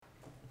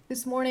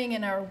This morning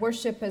in our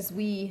worship, as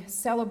we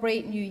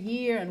celebrate New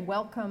Year and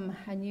welcome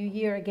a new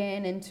year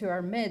again into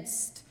our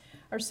midst,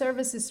 our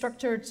service is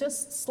structured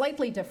just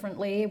slightly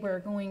differently. We're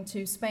going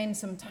to spend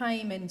some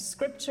time in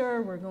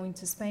Scripture. We're going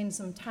to spend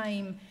some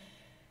time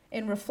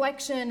in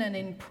reflection and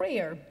in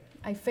prayer.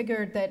 I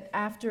figured that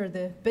after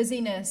the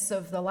busyness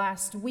of the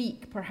last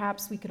week,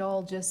 perhaps we could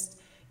all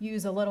just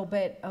use a little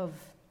bit of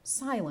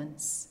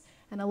silence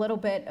and a little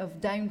bit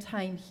of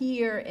downtime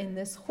here in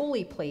this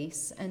holy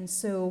place. And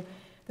so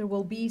there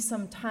will be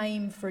some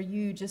time for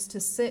you just to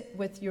sit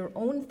with your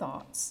own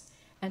thoughts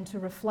and to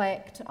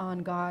reflect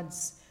on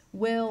God's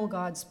will,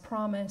 God's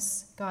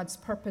promise, God's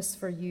purpose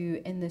for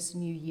you in this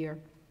new year.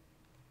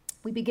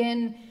 We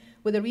begin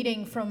with a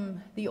reading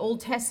from the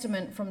Old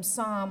Testament from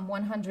Psalm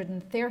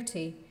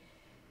 130,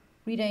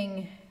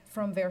 reading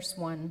from verse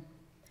 1.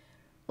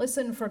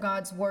 Listen for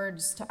God's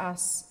words to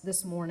us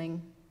this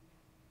morning.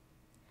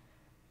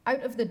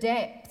 Out of the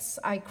depths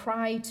I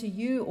cry to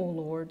you, O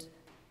Lord.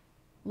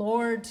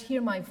 Lord,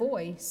 hear my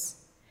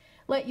voice.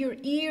 Let your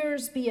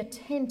ears be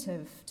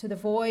attentive to the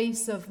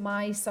voice of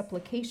my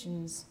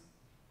supplications.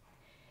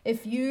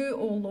 If you,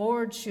 O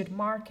Lord, should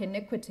mark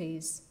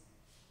iniquities,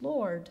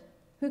 Lord,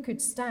 who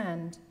could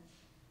stand?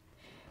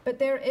 But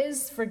there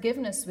is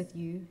forgiveness with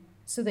you,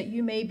 so that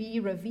you may be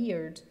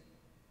revered.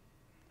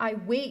 I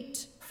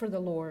wait for the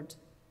Lord.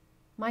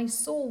 My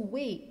soul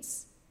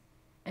waits,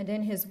 and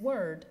in his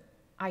word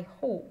I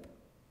hope.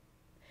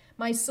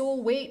 My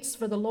soul waits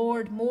for the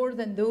Lord more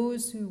than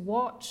those who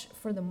watch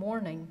for the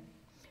morning,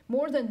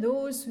 more than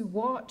those who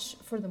watch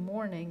for the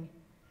morning.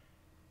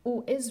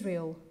 O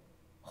Israel,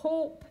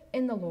 hope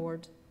in the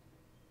Lord,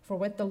 for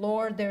with the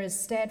Lord there is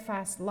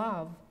steadfast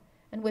love,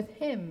 and with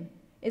him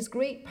is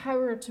great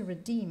power to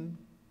redeem.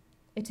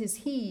 It is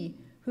he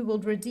who will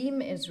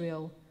redeem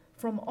Israel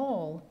from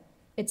all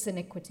its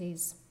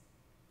iniquities.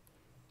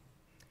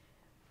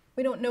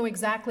 We don't know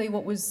exactly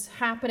what was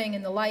happening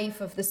in the life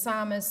of the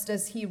psalmist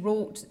as he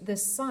wrote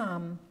this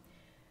psalm,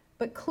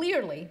 but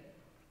clearly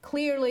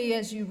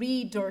as you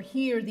read or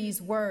hear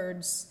these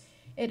words,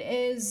 it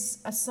is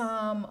a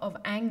psalm of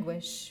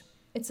anguish.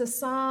 It's a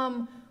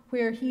psalm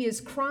where he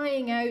is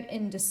crying out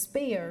in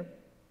despair.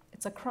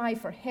 It's a cry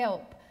for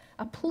help,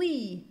 a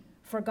plea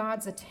for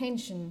God's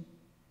attention.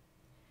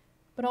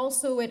 But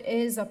also it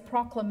is a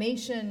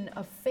proclamation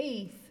of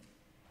faith.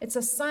 It's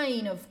a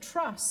sign of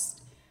trust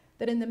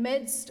that in the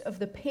midst of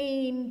the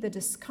pain, the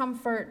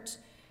discomfort,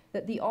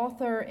 that the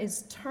author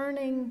is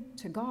turning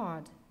to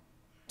God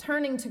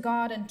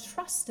and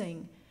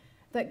trusting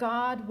that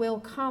God will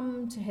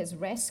come to his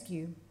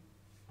rescue.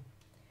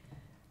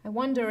 I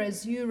wonder,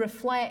 as you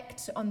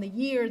reflect on the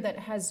year that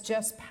has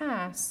just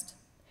passed,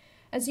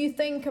 as you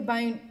think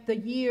about the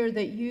year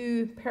that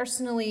you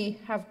personally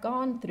have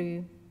gone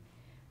through,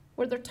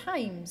 were there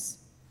times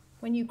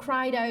when you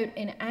cried out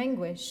in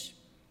anguish?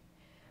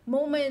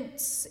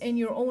 Moments in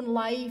your own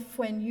life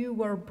when you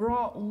were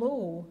brought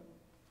low,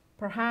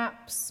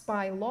 perhaps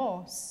by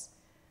loss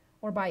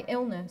or by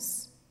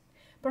illness,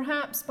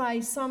 perhaps by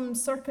some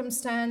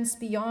circumstance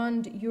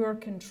beyond your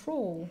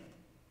control.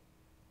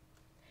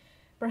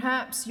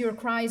 Perhaps your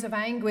cries of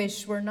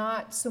anguish were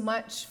not so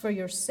much for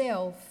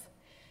yourself.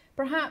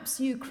 Perhaps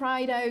you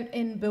cried out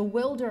in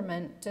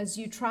bewilderment as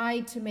you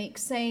tried to make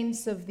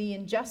sense of the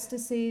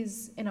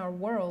injustices in our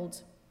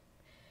world.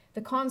 The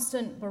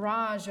constant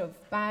barrage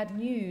of bad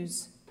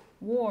news,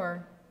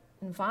 war,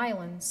 and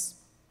violence.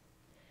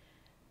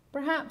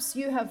 Perhaps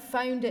you have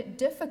found it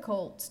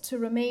difficult to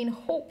remain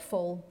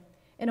hopeful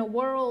in a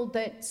world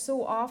that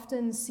so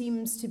often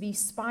seems to be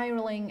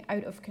spiraling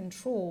out of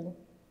control.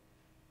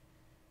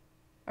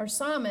 Our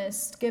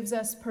psalmist gives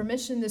us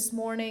permission this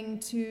morning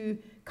to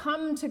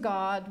come to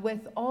God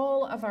with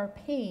all of our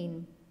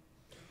pain,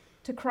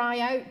 to cry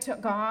out to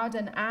God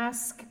and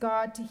ask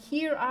God to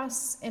hear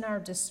us in our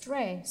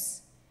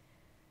distress.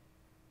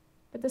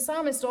 But the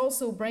psalmist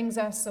also brings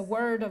us a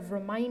word of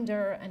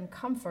reminder and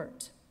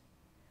comfort,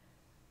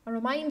 a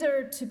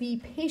reminder to be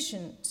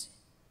patient,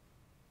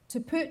 to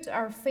put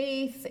our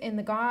faith in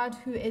the God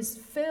who is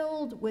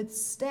filled with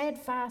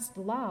steadfast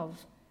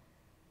love,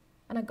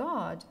 and a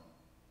God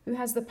who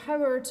has the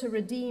power to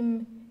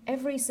redeem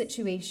every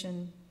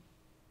situation.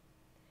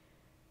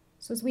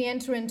 So as we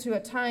enter into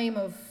a time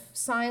of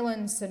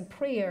silence and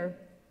prayer,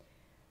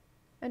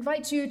 I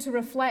invite you to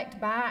reflect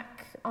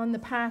back on the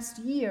past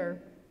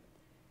year,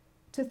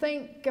 to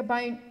think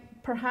about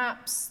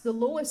perhaps the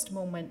lowest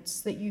moments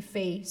that you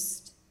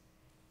faced,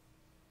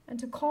 and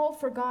to call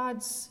for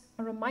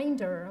a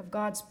reminder of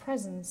God's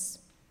presence.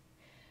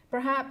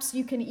 Perhaps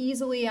you can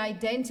easily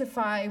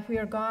identify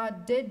where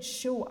God did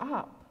show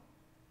up,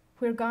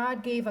 where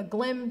God gave a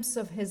glimpse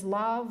of his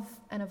love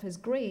and of his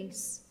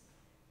grace.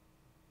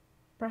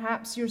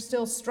 Perhaps you're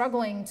still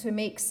struggling to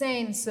make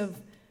sense of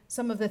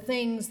some of the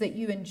things that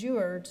you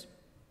endured.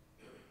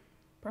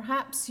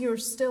 Perhaps you're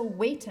still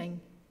waiting.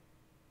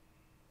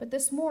 But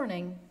this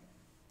morning,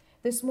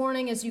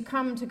 as you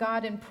come to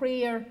God in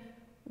prayer,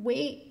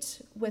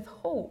 wait with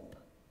hope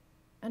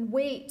and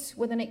wait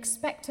with an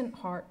expectant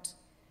heart,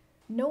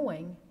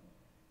 knowing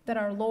that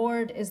our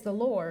Lord is the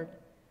Lord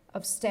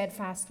of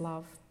steadfast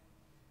love.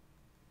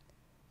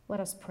 Let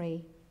us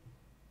pray.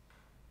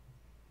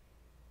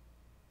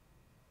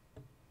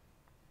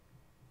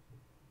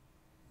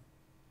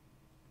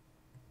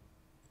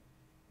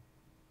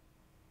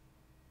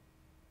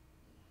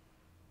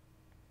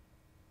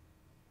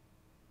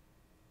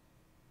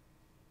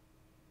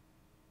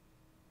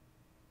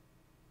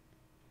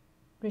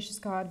 Gracious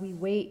God, we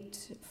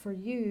wait for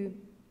you.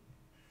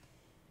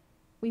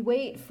 We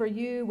wait for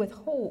you with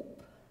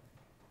hope.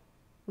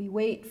 We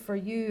wait for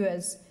you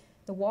as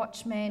the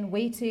watchmen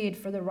waited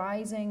for the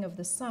rising of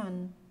the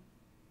sun,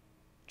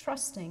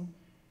 trusting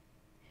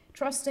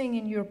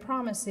in your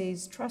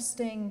promises,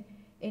 trusting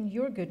in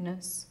your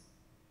goodness.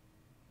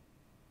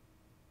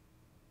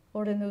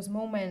 Lord, in those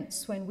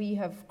moments when we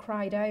have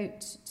cried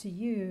out to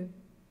you,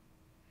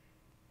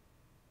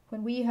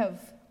 when we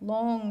have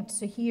longed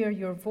to hear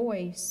your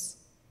voice,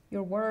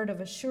 your word of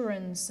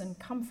assurance and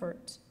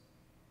comfort,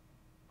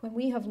 when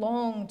we have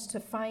longed to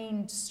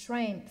find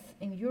strength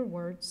in your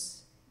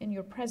words, in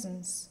your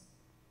presence.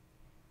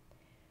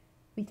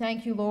 We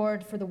thank you,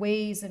 Lord, for the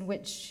ways in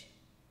which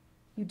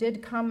you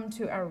did come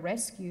to our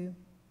rescue,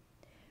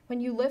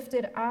 when you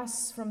lifted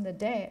us from the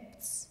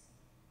depths.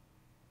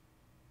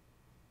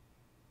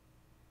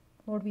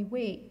 Lord, we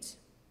wait.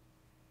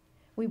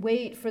 We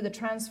wait for the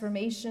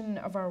transformation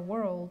of our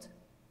world,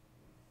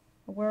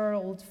 a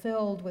world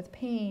filled with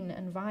pain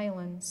and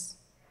violence,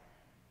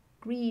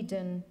 greed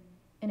and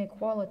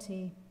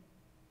inequality.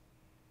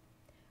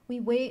 We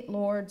wait,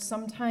 Lord,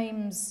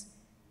 sometimes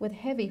with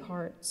heavy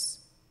hearts,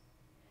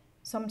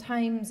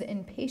 sometimes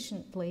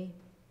impatiently,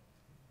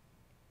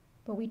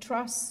 but we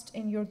trust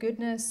in your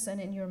goodness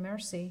and in your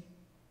mercy.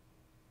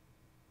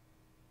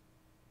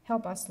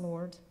 Help us,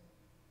 Lord.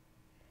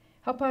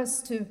 Help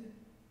us to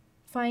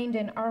find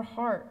in our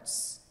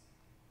hearts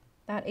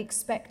that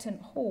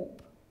expectant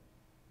hope.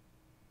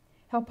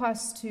 Help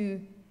us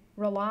to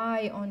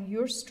rely on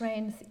your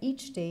strength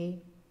each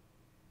day.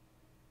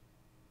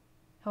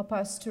 Help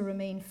us to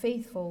remain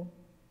faithful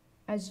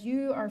as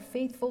you are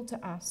faithful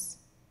to us.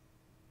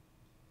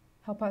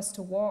 Help us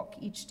to walk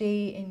each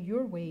day in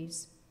your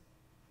ways.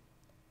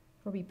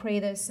 For we pray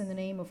this in the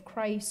name of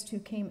Christ, who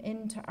came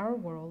into our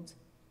world.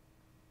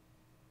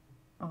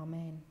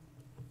 Amen.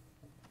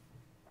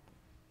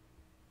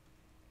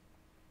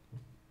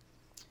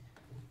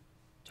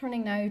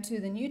 Turning now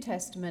to the New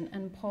Testament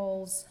and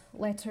Paul's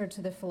letter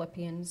to the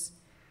Philippians.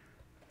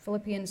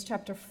 Philippians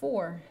chapter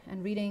 4,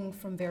 and reading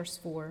from verse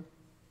 4.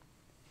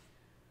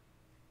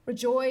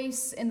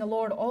 Rejoice in the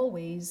Lord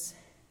always.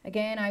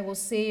 Again, I will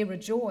say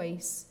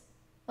rejoice.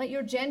 Let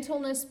your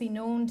gentleness be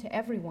known to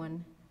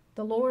everyone.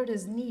 The Lord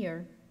is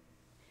near.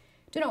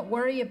 Do not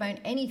worry about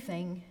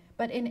anything,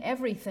 but in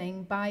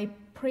everything, by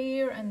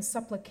prayer and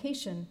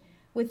supplication,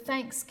 with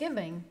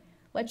thanksgiving,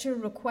 let your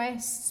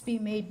requests be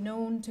made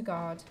known to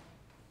God.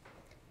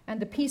 And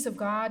the peace of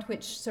God,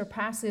 which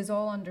surpasses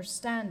all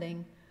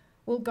understanding,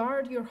 will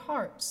guard your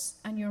hearts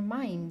and your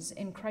minds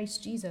in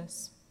Christ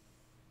Jesus.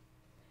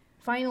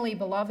 Finally,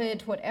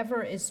 beloved,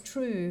 whatever is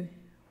true,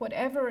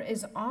 whatever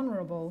is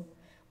honorable,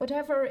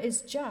 whatever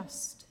is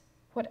just,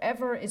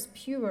 whatever is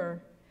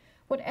pure,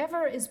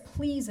 whatever is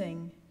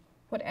pleasing,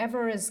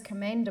 whatever is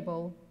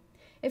commendable,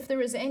 if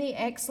there is any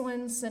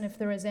excellence and if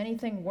there is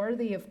anything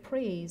worthy of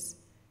praise,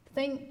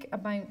 think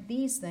about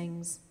these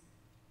things.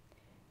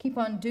 Keep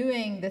on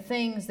doing the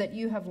things that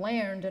you have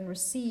learned and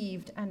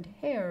received and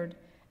heard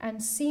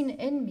and seen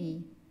in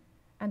me,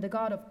 and the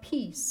God of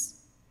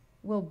peace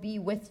will be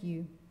with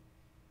you.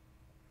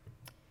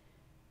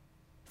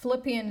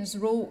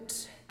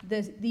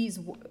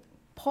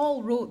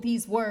 Paul wrote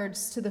these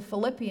words to the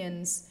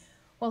Philippians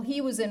while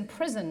he was in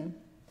prison.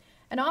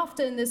 And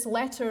often this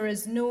letter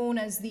is known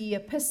as the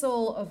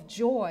Epistle of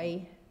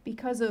Joy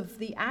because of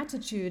the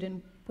attitude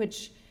in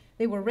which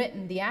they were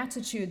written, the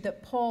attitude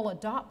that Paul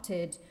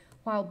adopted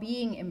while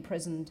being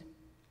imprisoned.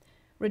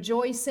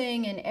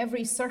 Rejoicing in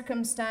every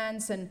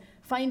circumstance and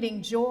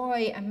finding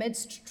joy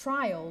amidst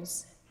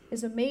trials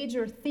is a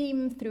major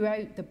theme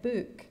throughout the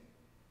book.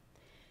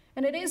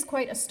 And it is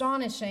quite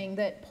astonishing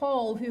that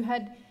Paul, who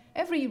had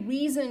every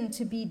reason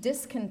to be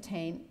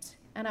discontent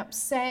and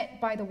upset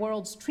by the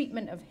world's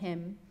treatment of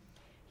him,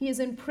 he is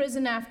in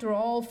prison after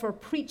all for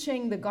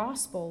preaching the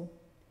gospel.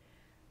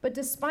 But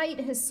despite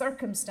his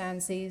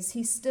circumstances,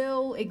 he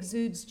still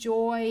exudes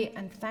joy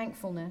and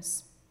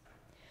thankfulness.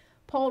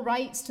 Paul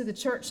writes to the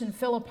church in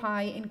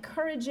Philippi,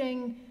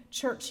 encouraging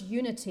church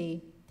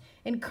unity,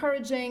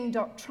 encouraging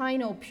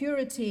doctrinal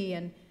purity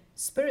and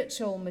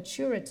spiritual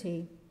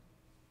maturity.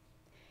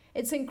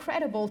 It's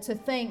incredible to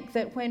think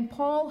that when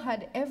Paul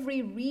had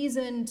every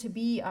reason to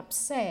be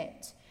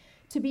upset,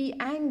 to be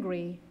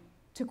angry,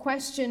 to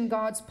question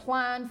God's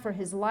plan for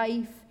his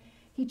life,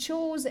 he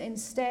chose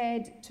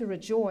instead to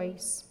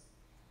rejoice.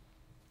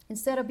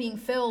 Instead of being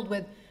filled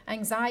with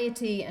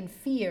anxiety and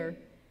fear,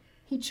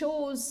 he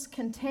chose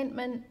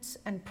contentment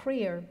and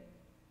prayer.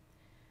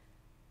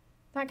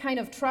 That kind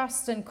of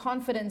trust and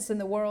confidence in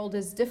the world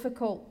is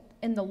difficult,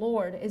 in the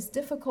Lord, is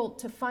difficult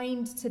to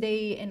find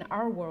today in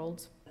our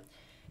world.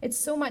 It's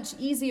so much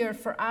easier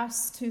for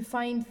us to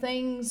find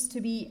things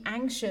to be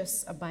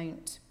anxious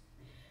about.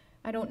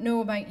 I don't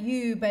know about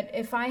you, but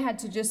if I had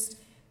to just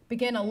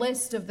begin a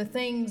list of the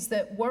things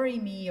that worry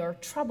me or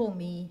trouble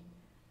me,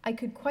 I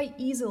could quite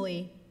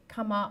easily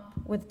come up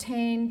with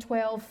 10,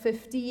 12,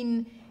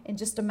 15 in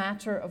just a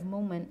matter of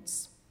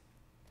moments.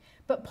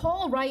 But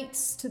Paul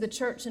writes to the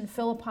church in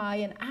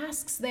Philippi and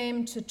asks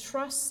them to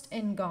trust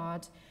in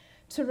God,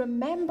 to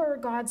remember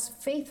God's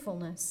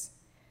faithfulness.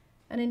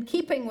 And in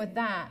keeping with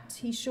that,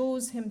 he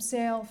shows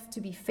himself to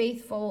be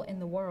faithful in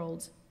the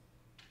world.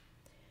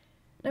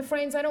 Now,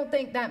 friends, I don't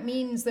think that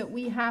means that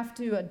we have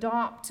to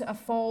adopt a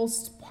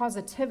false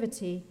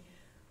positivity.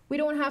 We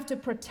don't have to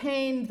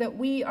pretend that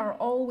we are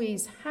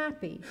always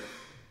happy.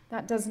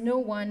 That does no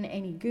one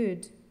any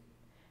good.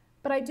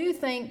 But I do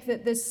think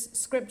that this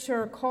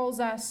scripture calls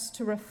us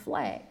to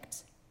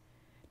reflect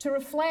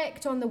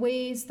on the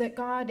ways that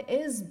God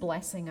is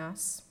blessing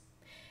us,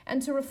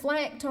 and to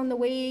reflect on the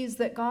ways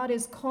that God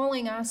is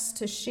calling us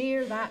to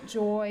share that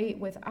joy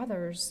with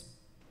others,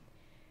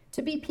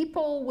 to be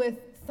people with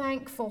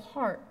thankful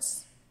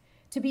hearts,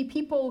 to be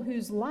people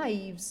whose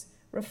lives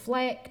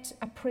reflect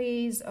a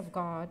praise of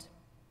God.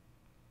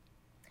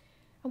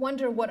 I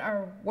wonder what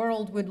our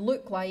world would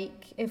look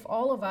like if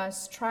all of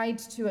us tried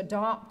to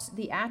adopt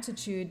the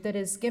attitude that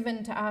is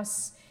given to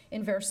us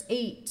in verse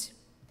 8,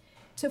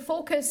 to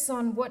focus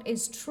on what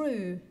is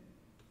true,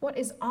 what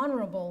is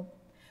honorable,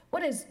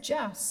 what is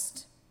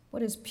just,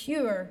 what is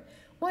pure,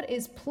 what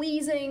is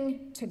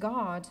pleasing to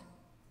God,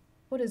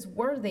 what is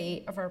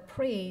worthy of our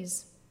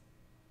praise.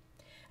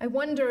 I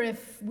wonder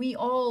if we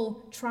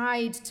all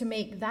tried to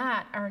make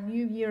that our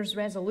New Year's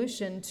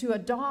resolution, to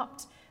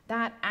adopt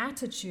that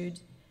attitude,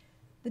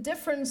 the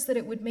difference that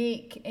it would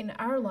make in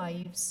our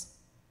lives,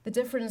 the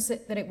difference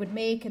that it would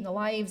make in the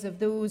lives of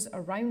those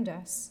around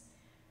us,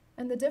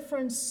 and the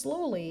difference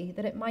slowly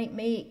that it might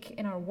make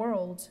in our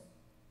world.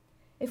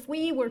 If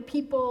we were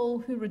people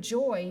who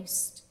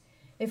rejoiced,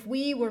 if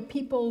we were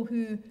people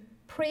who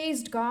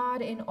praised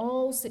God in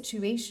all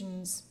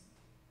situations,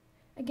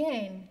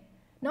 again,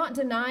 not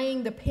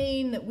denying the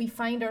pain that we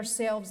find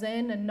ourselves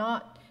in and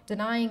not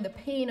denying the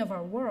pain of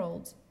our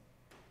world,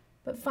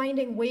 but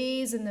finding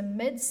ways in the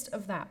midst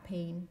of that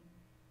pain,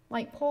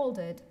 like Paul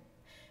did,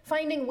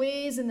 finding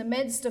ways in the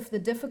midst of the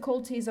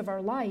difficulties of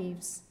our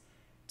lives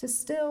to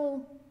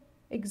still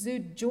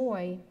exude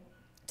joy,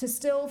 to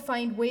still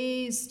find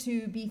ways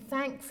to be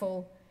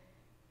thankful,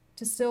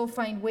 to still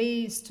find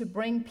ways to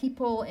bring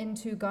people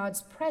into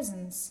God's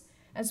presence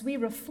as we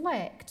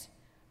reflect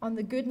on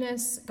the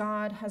goodness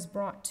God has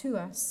brought to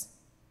us.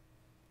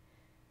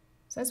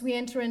 So as we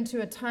enter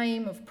into a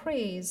time of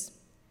praise,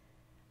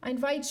 I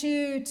invite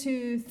you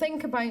to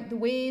think about the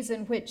ways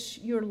in which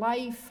your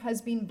life has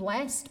been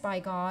blessed by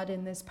God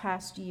in this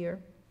past year.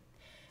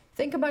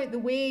 Think about the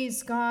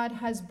ways God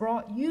has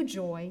brought you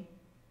joy.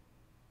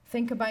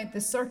 Think about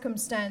the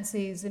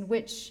circumstances in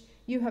which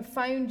you have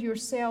found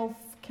yourself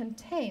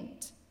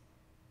content,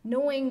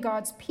 knowing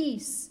God's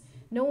peace,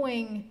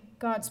 knowing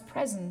God's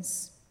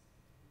presence.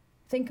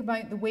 Think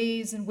about the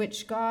ways in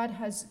which God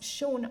has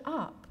shown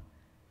up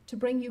to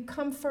bring you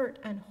comfort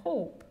and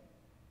hope.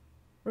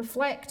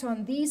 Reflect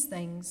on these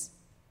things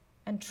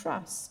and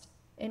trust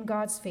in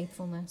God's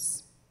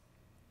faithfulness.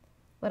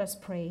 Let us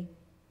pray.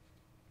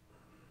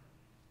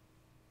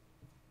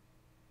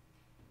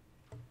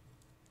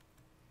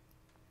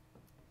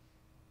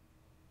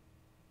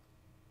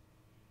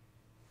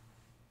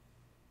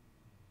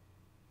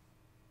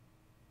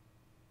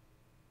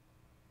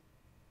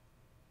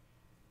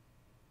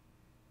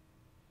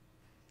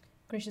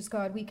 Gracious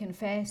God, we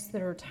confess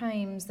there are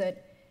times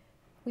that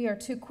we are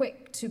too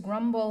quick to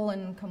grumble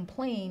and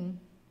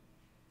complain.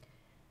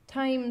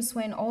 Times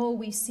when all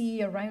we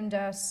see around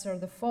us are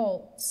the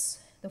faults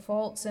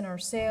in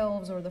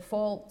ourselves or the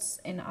faults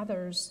in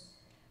others.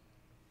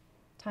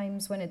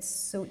 Times when it's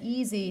so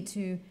easy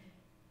to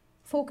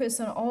focus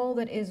on all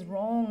that is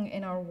wrong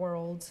in our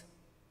world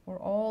or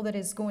all that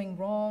is going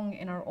wrong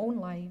in our own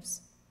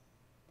lives.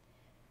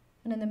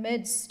 And in the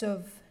midst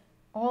of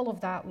all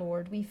of that,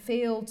 Lord, we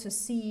fail to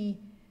see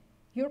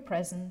your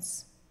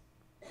presence.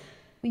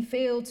 We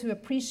fail to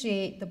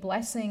appreciate the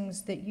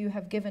blessings that you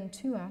have given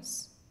to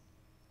us.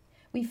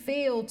 We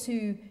fail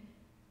to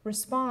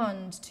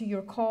respond to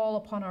your call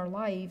upon our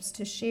lives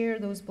to share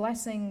those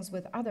blessings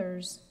with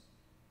others.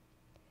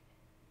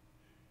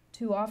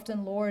 Too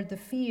often, Lord, the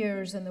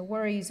fears and the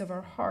worries of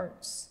our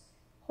hearts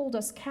hold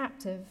us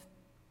captive,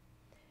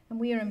 and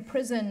we are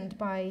imprisoned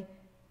by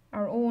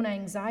our own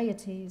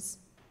anxieties.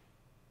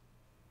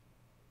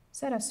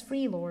 Set us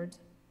free, Lord.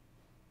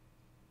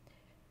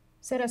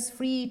 Set us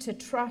free to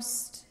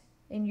trust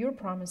in your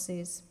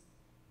promises,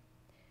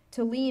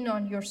 to lean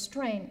on your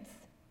strength,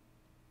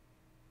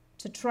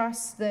 to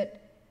trust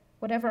that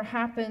whatever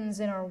happens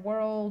in our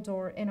world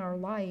or in our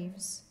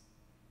lives,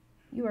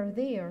 you are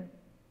there.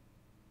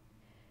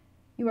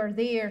 You are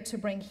there to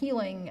bring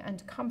healing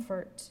and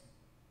comfort.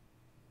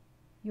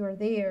 You are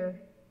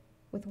there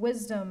with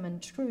wisdom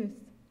and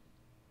truth.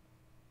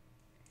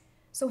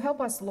 So help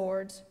us,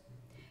 Lord.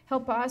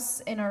 Help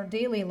us in our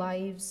daily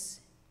lives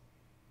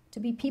to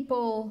be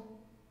people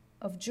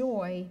of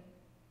joy,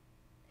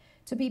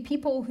 to be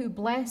people who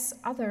bless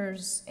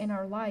others in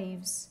our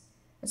lives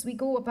as we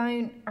go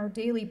about our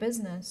daily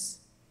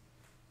business,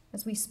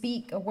 as we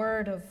speak a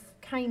word of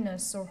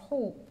kindness or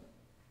hope,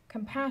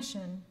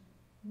 compassion,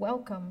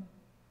 welcome.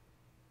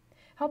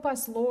 Help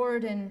us,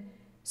 Lord, in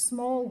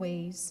small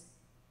ways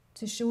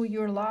to show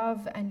your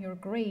love and your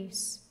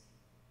grace.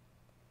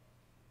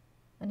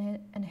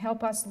 And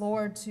help us,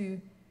 Lord,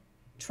 to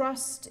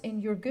trust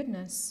in your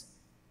goodness,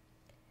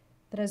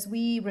 that as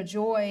we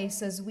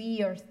rejoice, as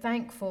we are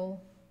thankful,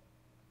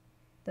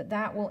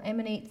 that will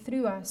emanate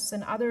through us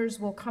and others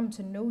will come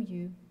to know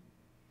you.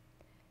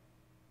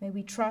 May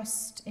we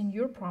trust in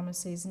your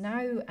promises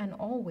now and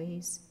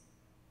always.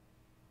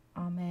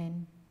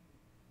 Amen.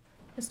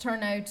 Let's turn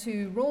now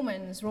to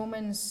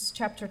Romans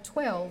chapter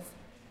 12,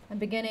 and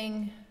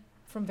beginning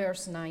from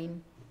verse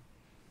 9.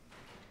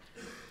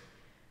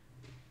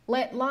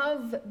 Let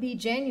love be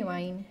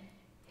genuine.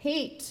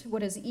 Hate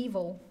what is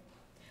evil.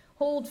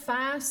 Hold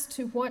fast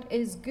to what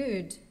is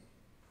good.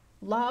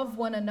 Love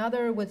one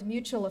another with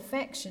mutual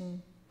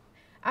affection.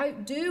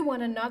 Outdo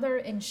one another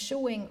in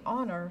showing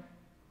honor.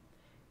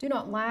 Do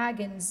not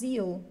lag in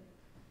zeal.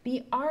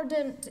 Be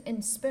ardent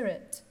in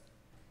spirit.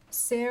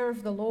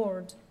 Serve the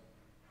Lord.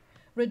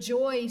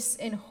 Rejoice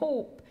in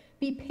hope.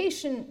 Be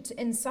patient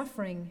in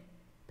suffering.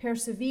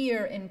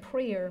 Persevere in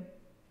prayer.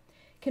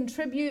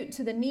 Contribute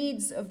to the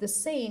needs of the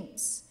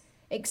saints.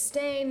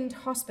 Extend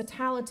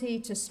hospitality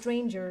to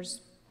strangers.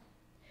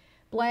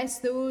 Bless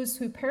those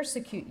who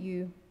persecute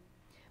you.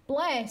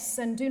 Bless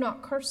and do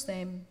not curse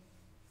them.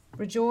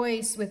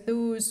 Rejoice with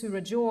those who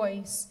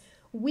rejoice.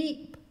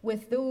 Weep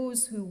with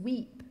those who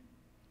weep.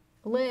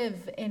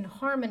 Live in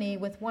harmony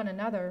with one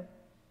another.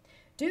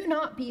 Do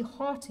not be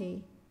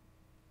haughty,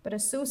 but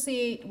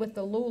associate with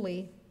the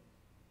lowly.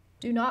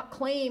 Do not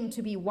claim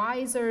to be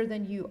wiser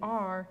than you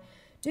are.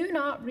 Do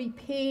not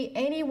repay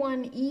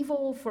anyone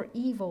evil for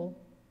evil,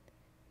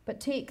 but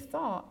take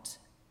thought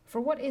for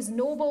what is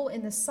noble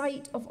in the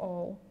sight of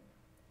all.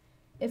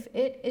 If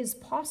it is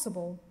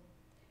possible,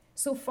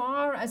 so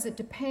far as it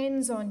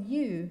depends on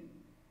you,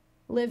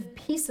 live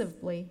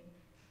peaceably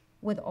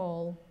with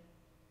all.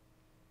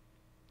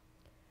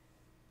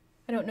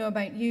 I don't know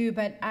about you,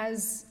 but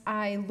as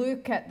I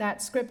look at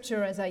that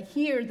scripture, as I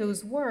hear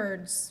those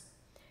words,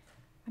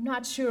 I'm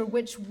not sure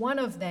which one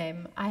of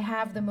them I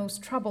have the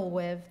most trouble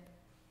with.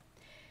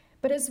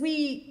 But as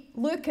we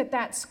look at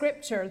that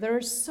scripture, there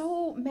are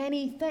so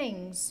many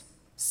things,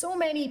 so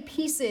many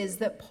pieces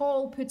that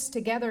Paul puts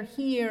together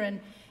here.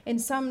 And in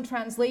some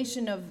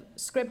translation of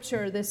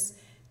scripture, this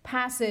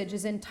passage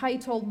is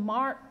entitled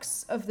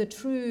Marks of the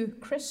True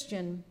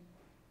Christian.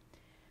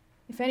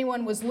 If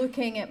anyone was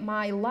looking at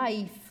my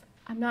life,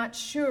 I'm not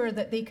sure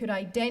that they could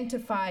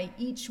identify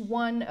each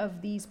one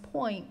of these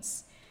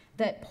points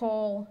that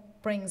Paul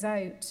brings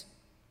out.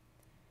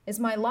 Is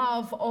my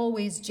love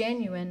always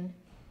genuine?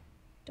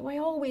 Do I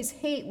always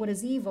hate what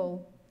is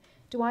evil?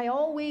 Do I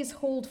always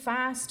hold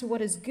fast to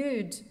what is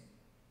good?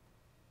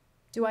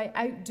 Do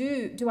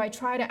I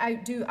try to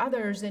outdo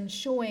others in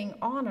showing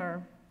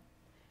honor?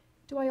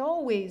 Do I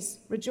always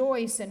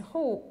rejoice in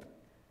hope?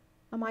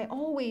 Am I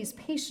always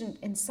patient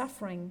in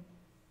suffering?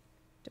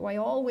 Do I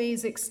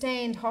always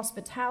extend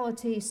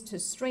hospitalities to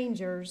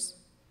strangers?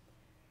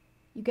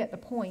 You get the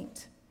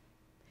point.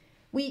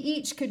 We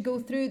each could go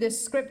through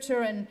this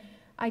scripture and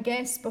I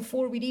guess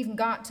before we'd even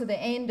got to the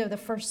end of the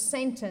first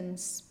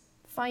sentence,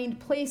 find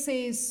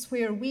places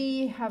where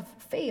we have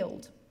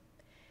failed,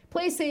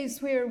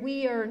 places where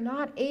we are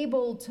not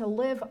able to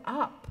live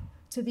up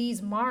to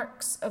these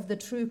marks of the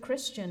true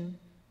Christian.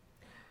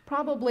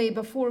 Probably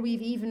before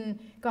we've even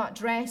got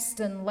dressed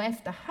and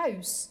left the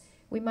house,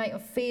 we might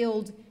have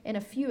failed in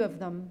a few of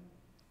them.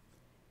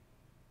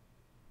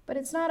 But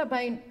it's not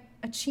about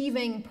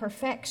achieving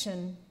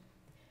perfection.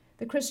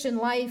 The Christian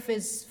life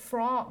is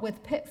fraught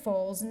with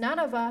pitfalls. None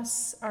of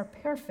us are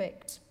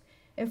perfect.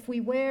 If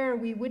we were,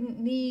 we wouldn't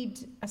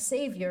need a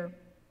savior.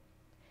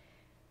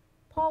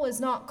 Paul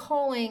is not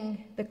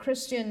calling the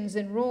Christians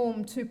in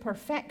Rome to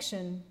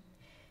perfection.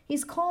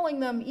 He's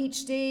calling them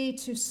each day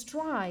to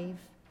strive,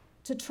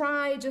 to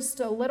try just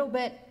a little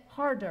bit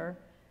harder,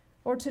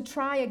 or to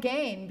try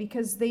again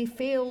because they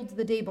failed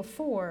the day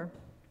before.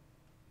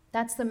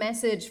 That's the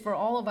message for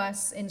all of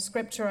us in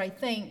Scripture, I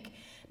think.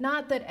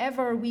 Not that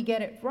ever we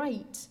get it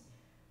right,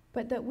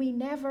 but that we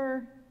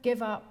never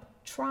give up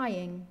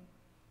trying.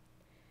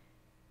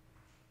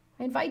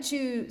 I invite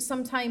you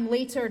sometime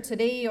later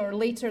today or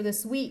later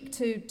this week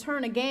to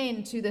turn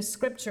again to the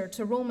scripture,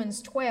 to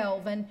Romans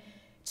 12, and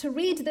to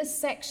read this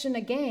section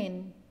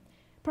again.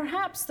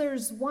 Perhaps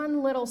there's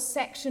one little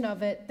section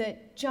of it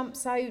that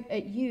jumps out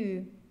at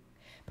you.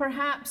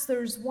 Perhaps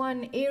there's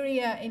one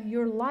area in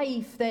your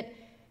life that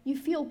you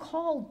feel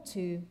called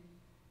to.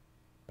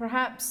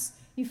 Perhaps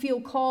you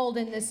feel called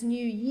in this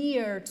new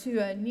year to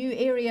a new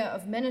area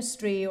of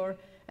ministry or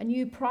a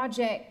new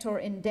project or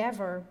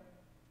endeavor.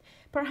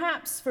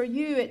 Perhaps for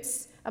you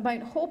it's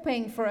about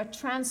hoping for a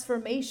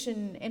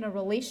transformation in a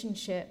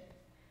relationship.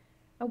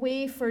 a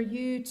way for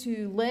you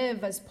to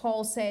live, as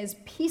Paul says,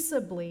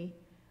 peaceably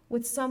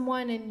with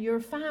someone in your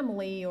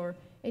family or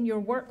in your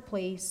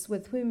workplace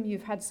with whom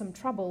you've had some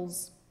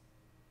troubles.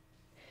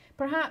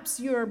 Perhaps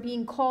you're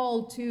being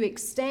called to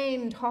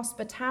extend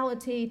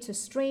hospitality to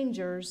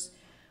strangers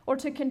or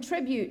to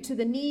contribute to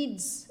the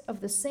needs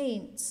of the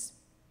saints.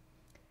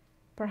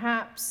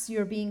 Perhaps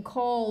you're being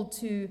called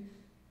to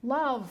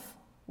love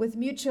with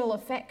mutual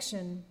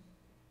affection.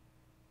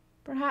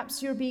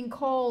 Perhaps you're being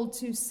called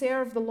to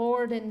serve the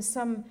Lord in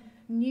some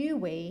new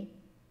way.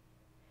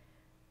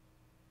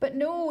 But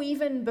know,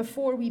 even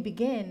before we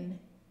begin,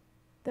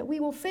 that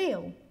we will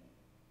fail.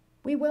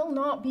 We will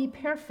not be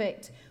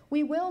perfect.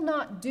 We will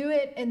not do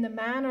it in the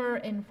manner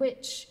in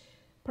which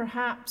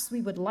perhaps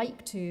we would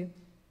like to.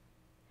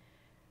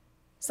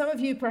 Some of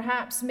you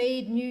perhaps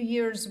made New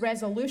Year's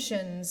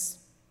resolutions.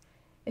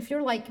 If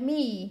you're like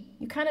me,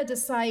 you kind of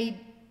decide,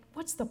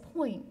 what's the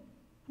point?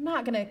 I'm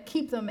not going to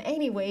keep them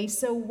anyway,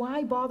 so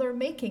why bother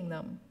making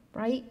them,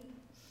 right?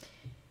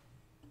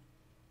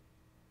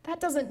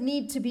 That doesn't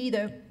need to be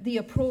the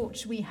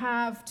approach we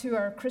have to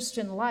our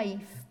Christian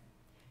life.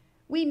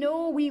 We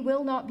know we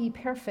will not be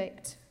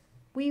perfect.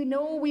 We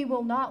know we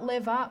will not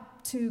live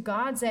up to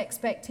God's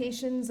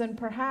expectations and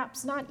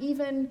perhaps not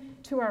even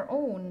to our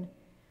own.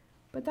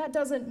 But that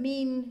doesn't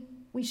mean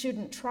we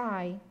shouldn't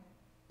try.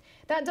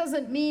 That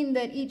doesn't mean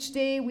that each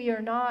day we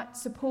are not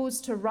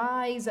supposed to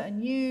rise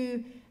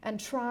anew and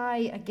try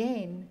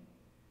again.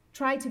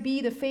 Try to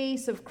be the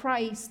face of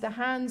Christ, the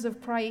hands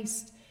of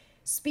Christ,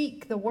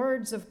 speak the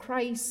words of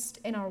Christ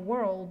in our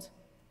world.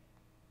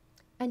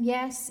 And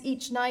yes,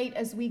 each night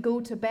as we go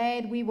to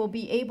bed, we will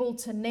be able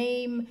to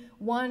name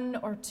 1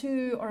 or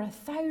 2 or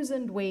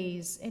 1,000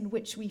 ways in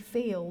which we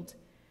failed.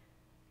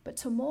 But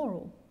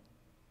tomorrow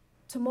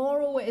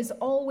is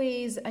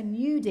always a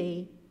new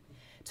day.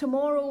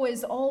 Tomorrow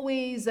is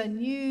always a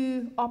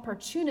new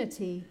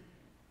opportunity,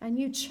 a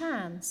new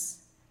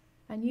chance,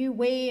 a new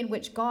way in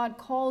which God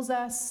calls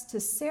us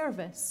to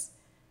service,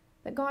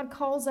 that God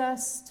calls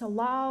us to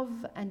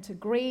love and to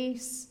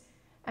grace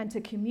and to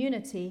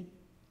community.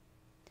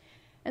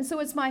 And so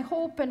it's my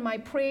hope and my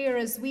prayer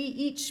as we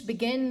each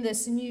begin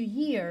this new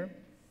year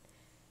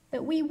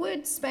that we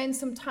would spend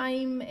some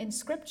time in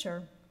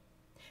Scripture.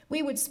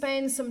 We would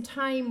spend some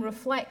time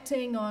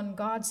reflecting on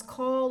God's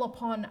call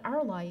upon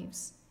our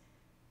lives.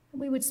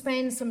 We would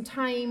spend some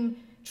time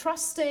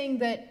trusting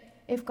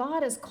that if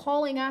God is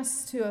calling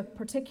us to a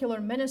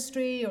particular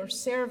ministry or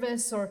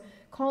service or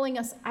calling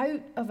us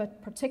out of a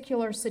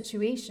particular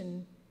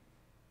situation,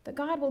 that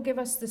God will give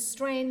us the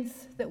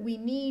strength that we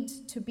need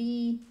to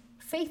be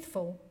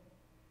faithful.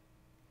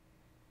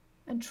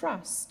 And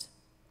trust.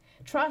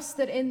 Trust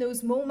that in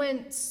those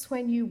moments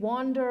when you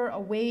wander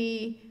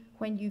away,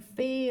 when you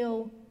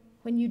fail,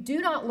 when you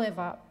do not live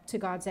up to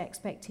God's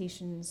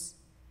expectations,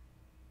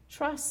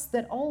 trust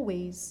that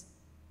always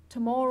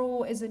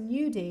tomorrow is a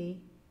new day,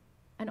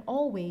 and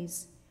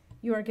always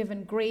you are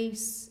given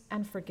grace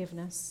and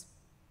forgiveness.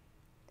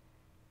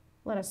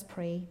 Let us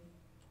pray.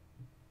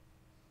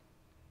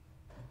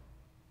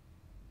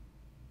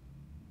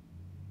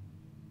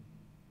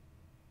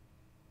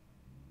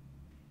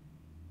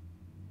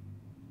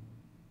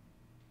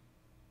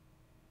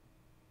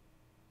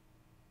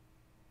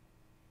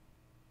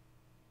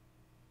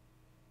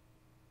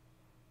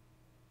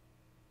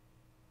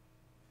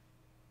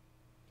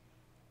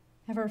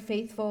 Ever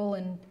faithful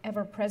and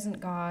ever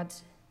present God,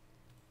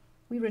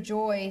 we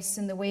rejoice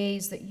in the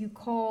ways that you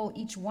call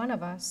each one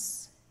of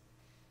us.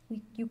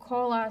 You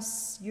call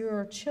us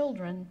your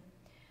children,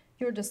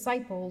 your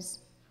disciples.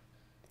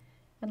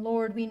 And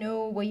Lord, we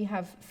know we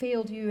have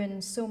failed you in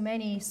so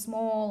many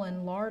small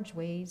and large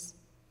ways.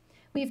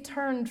 We've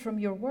turned from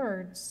your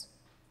words,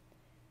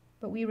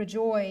 but we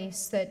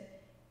rejoice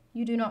that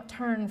you do not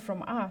turn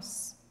from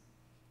us.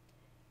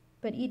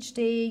 But each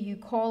day you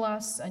call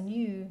us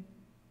anew.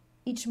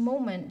 Each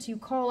moment you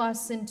call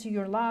us into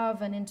your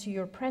love and into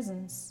your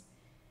presence.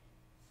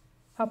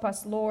 Help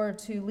us, Lord,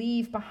 to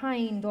leave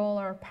behind all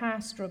our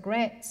past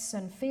regrets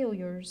and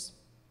failures.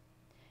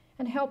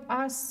 And help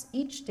us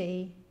each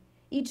day,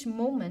 each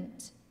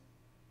moment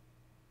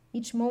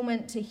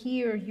to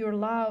hear your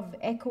love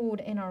echoed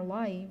in our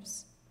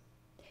lives.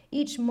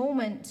 Each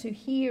moment to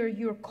hear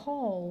your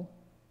call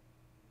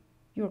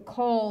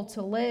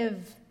to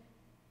live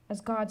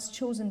as God's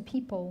chosen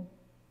people.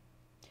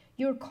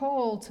 Your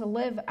call to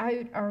live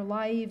out our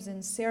lives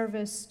in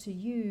service to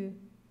you.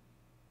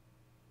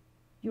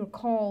 Your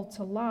call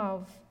to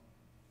love,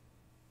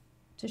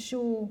 to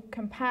show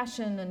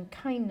compassion and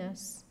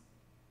kindness.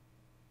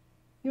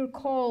 Your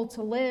call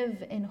to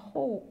live in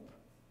hope,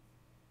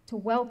 to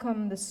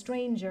welcome the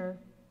stranger.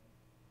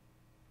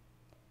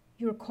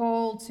 Your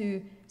call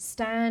to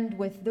stand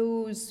with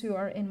those who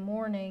are in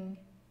mourning.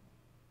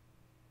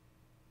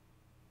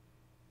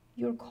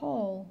 Your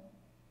call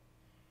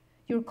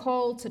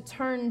to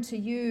turn to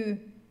you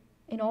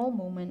in all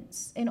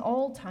moments, in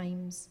all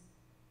times.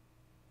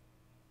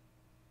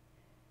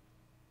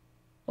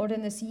 Lord,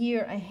 in this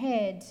year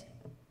ahead,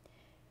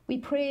 we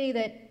pray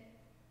that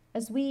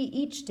as we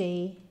each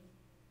day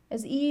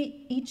as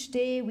each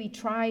day we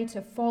try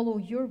to follow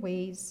your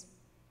ways,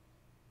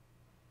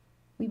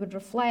 we would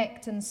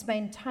reflect and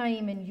spend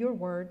time in your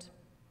word,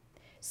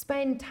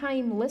 spend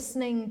time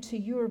listening to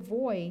your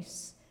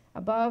voice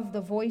above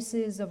the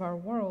voices of our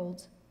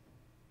world.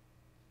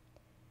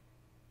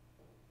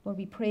 Lord,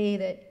 we pray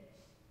that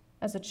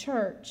as a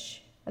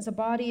church, as a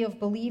body of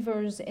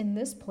believers in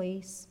this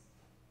place,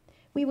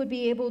 we would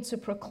be able to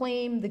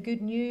proclaim the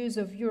good news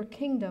of your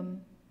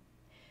kingdom,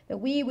 that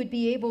we would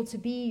be able to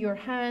be your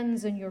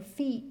hands and your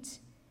feet,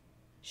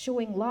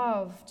 showing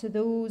love to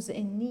those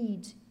in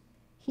need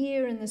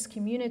here in this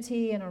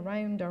community and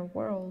around our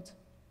world.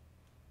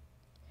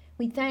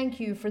 We thank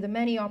you for the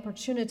many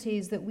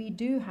opportunities that we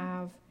do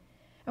have,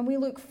 and we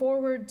look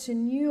forward to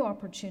new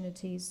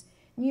opportunities,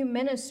 new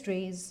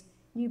ministries,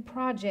 new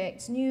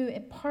projects, new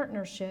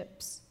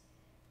partnerships,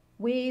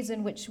 ways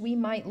in which we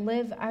might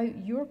live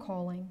out your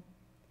calling,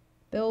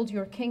 build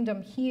your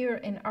kingdom here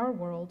in our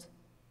world.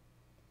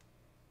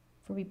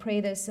 For we pray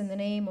this in the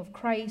name of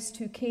Christ,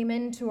 who came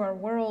into our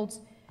world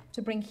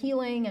to bring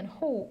healing and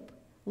hope,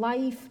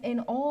 life in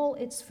all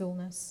its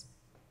fullness.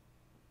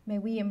 May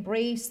we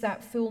embrace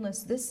that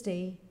fullness this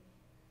day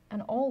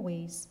and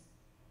always.